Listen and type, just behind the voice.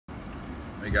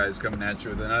Hey guys, coming at you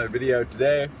with another video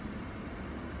today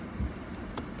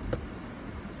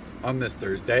on this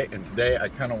Thursday, and today I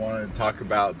kind of wanted to talk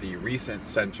about the recent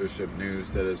censorship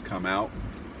news that has come out.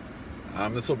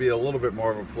 This will be a little bit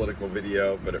more of a political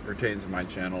video, but it pertains to my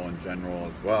channel in general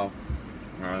as well.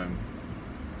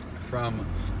 From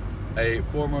a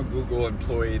former Google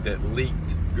employee that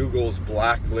leaked Google's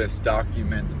Blacklist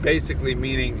documents, basically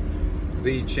meaning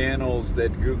the channels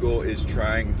that Google is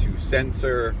trying to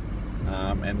censor,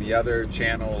 and the other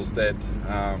channels that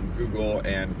Google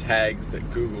and tags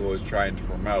that Google is trying to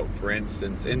promote. For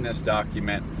instance, in this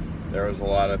document, there was a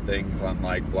lot of things on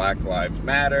like Black Lives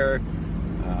Matter,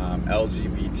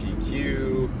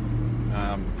 LGBTQ,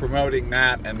 promoting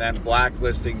that, and then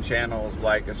blacklisting channels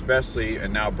like, especially,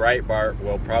 and now Breitbart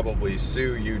will probably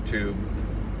sue YouTube,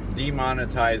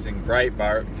 demonetizing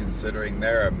Breitbart, considering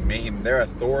they're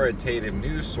authoritative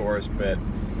news source. But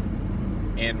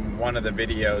in one of the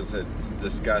videos, it's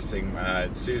discussing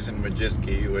Susan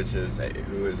Wojcicki, who is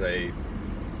a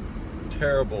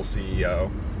terrible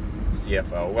CFO,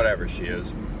 whatever she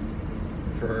is,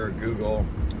 for Google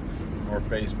or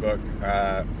Facebook.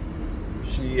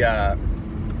 She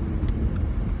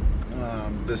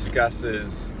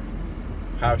discusses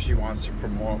how she wants to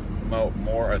promote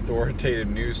more authoritative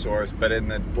news source, but in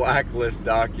the Blacklist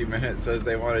document it says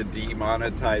they want to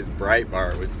demonetize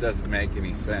Breitbart, which doesn't make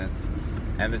any sense.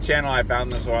 And the channel I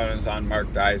found this one is on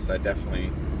Mark Dice. I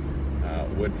definitely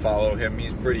would follow him.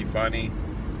 He's pretty funny.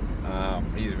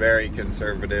 He's very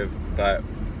conservative, but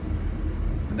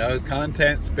his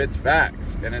content spits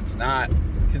facts, and it's not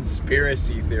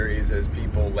conspiracy theories as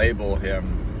people label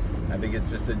him. I think it's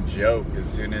just a joke. As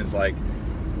soon as like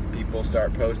people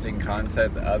start posting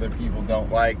content that other people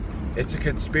don't like, it's a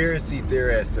conspiracy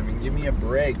theorist. I mean, give me a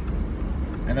break.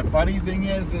 And the funny thing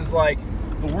is like,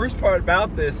 the worst part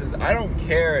about this is I don't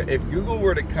care if Google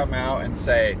were to come out and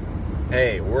say,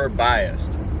 hey, we're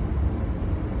biased,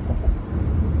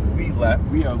 we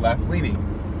are left-leaning.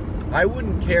 I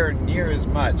wouldn't care near as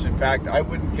much. In fact, I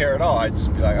wouldn't care at all. I'd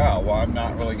just be like, oh, well, I'm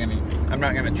not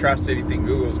gonna trust anything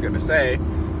Google's gonna say.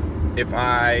 If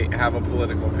I have a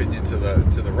political opinion to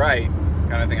the right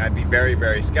kind of thing, I'd be very,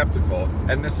 very skeptical.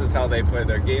 And this is how they play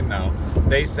their game though.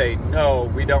 They say, no,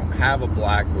 we don't have a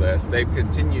blacklist. They've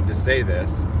continued to say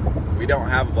this. We don't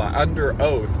have a black, under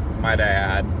oath, might I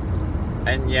add.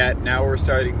 And yet now we're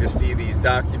starting to see these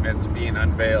documents being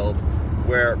unveiled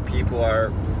where people are,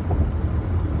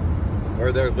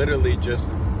 where they're literally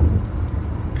just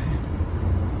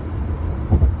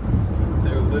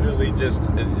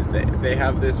they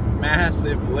have this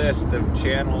massive list of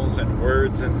channels and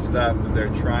words and stuff that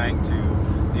they're trying to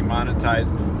demonetize.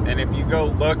 And if you go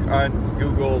look on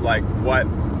Google, like what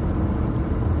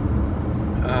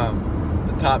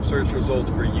the top search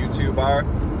results for YouTube are,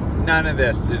 none of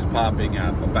this is popping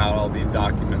up about all these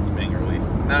documents being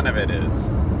released. None of it is.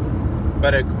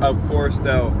 But of course,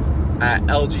 though,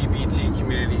 LGBT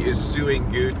community is suing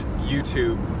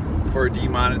YouTube for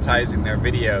demonetizing their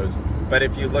videos. But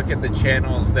if you look at the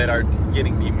channels that are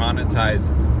getting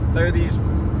demonetized, they're these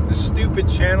stupid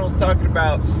channels talking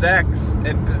about sex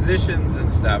and positions and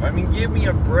stuff. I mean, give me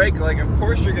a break. Like, of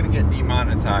course you're going to get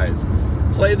demonetized.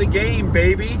 Play the game,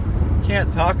 baby. You can't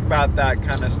talk about that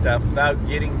kind of stuff without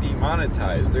getting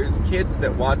demonetized. There's kids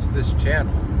that watch this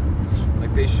channel.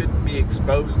 Like, they shouldn't be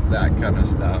exposed to that kind of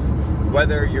stuff.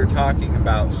 Whether you're talking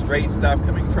about straight stuff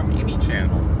coming from any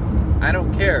channel, I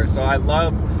don't care. So I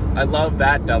love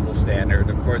that double standard.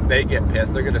 Of course, they get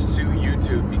pissed. They're going to sue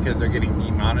YouTube because they're getting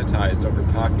demonetized over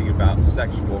talking about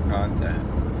sexual content.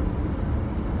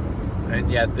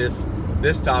 And yet this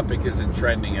topic isn't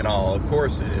trending at all. Of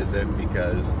course it isn't,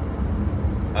 because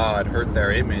it hurt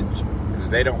their image, because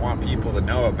they don't want people to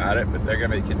know about it, but they're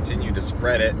going to continue to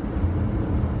spread it.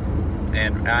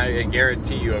 And I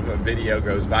guarantee you, if a video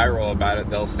goes viral about it,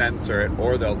 they'll censor it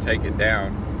or they'll take it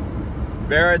down.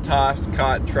 Veritas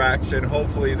caught traction.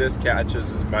 Hopefully this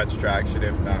catches as much traction,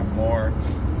 if not more.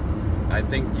 I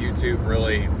think YouTube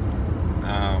really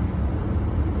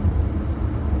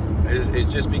is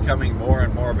just becoming more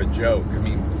and more of a joke. I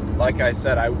mean, like I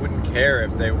said, I wouldn't care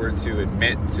if they were to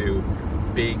admit to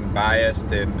being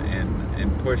biased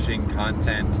and pushing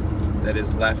content that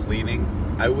is left-leaning.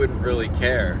 I wouldn't really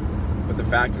care. But the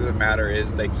fact of the matter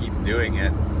is they keep doing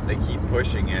it, they keep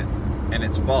pushing it, and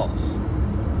it's false.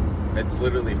 It's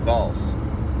literally false.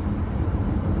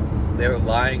 They're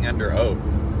lying under oath.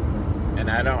 And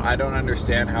I don't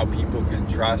understand how people can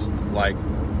trust like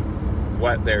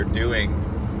what they're doing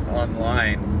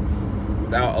online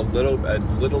without a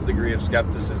little degree of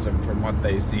skepticism from what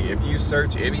they see. If you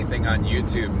search anything on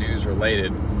YouTube news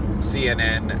related,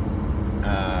 CNN,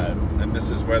 and this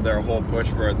is where their whole push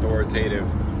for authoritative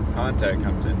content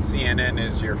comes in. CNN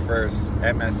is your first,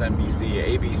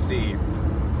 MSNBC, ABC,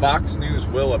 Fox News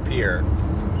will appear,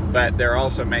 but they're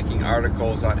also making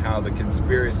articles on how the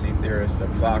conspiracy theorists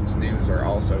of Fox News are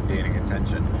also gaining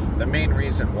attention. The main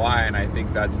reason why, and I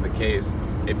think that's the case,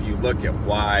 if you look at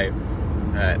why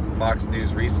at Fox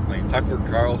News recently, Tucker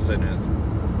Carlson is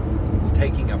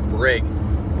taking a break,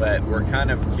 but we're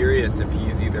kind of curious if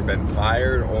he's either been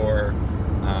fired or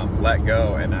let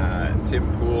go. And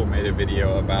Tim Pool made a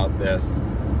video about this,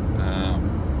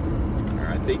 or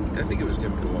I think it was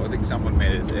Tim Pool. I think someone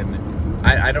made it, and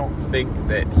I don't think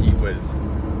that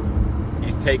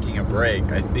he's taking a break.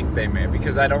 I think they may,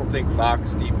 because I don't think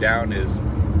Fox deep down is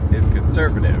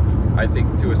conservative. I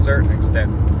think to a certain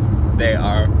extent they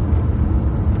are,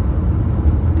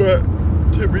 but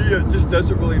to me it just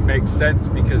doesn't really make sense,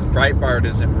 because Breitbart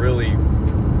isn't really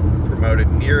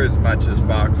promoted near as much as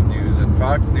Fox News, and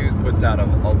Fox News puts out a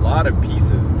lot of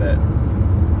pieces that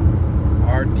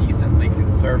are decently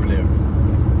conservative,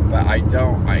 but I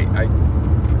don't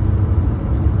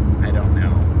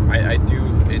know. I do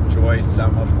enjoy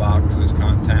some of Fox's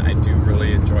content. I do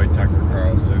really enjoy Tucker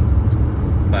Carlson,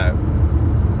 but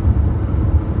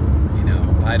you know,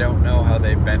 I don't know how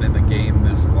they've been in the game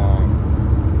this long.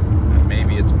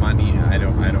 Maybe it's money. I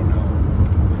don't know.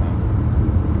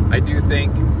 I do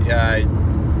think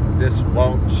this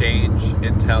won't change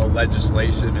until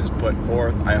legislation is put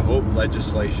forth. I hope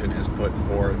legislation is put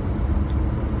forth.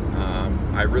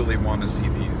 I really want to see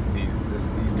these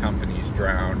companies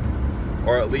drowned,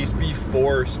 or at least be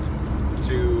forced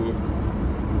to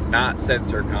not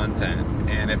censor content.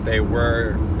 And if they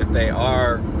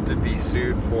are to be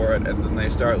sued for it, and then they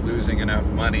start losing enough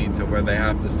money to where they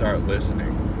have to start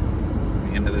listening. At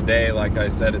the end of the day, like I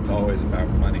said, it's always about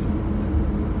money.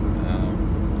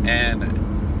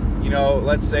 And you know,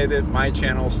 let's say that my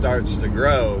channel starts to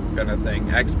grow, kind of thing,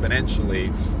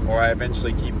 exponentially, or I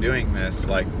eventually keep doing this.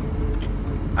 Like,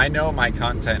 I know my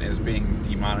content is being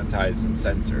demonetized and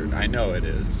censored. I know it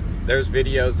is. There's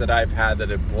videos that I've had that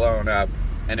have blown up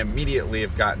and immediately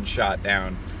have gotten shot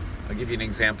down. I'll give you an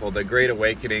example. The Great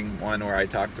Awakening one, where I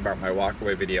talked about my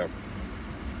walkaway video.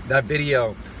 That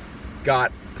video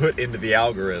got put into the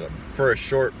algorithm for a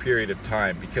short period of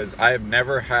time, because I have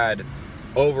never had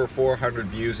over 400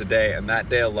 views a day, and that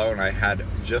day alone I had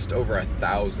just over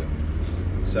 1,000.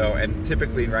 So, and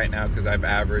typically right now, because I've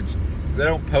averaged, because I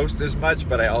don't post as much,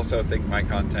 but I also think my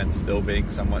content's still being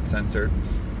somewhat censored,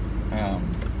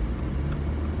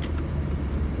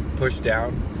 pushed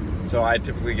down, so I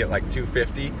typically get like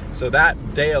 250. So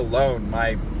that day alone,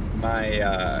 my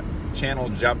channel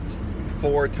jumped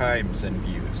 4 times in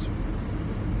views.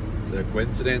 Is it a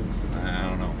coincidence? I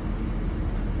don't know.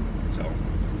 So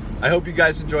I hope you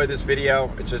guys enjoyed this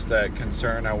video. It's just a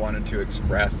concern I wanted to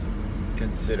express,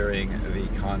 considering the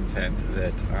content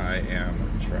that I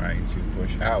am trying to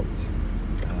push out.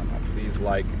 Please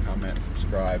like, comment,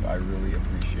 subscribe. I really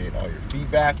appreciate all your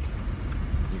feedback.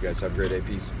 You guys have a great day.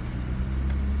 Peace.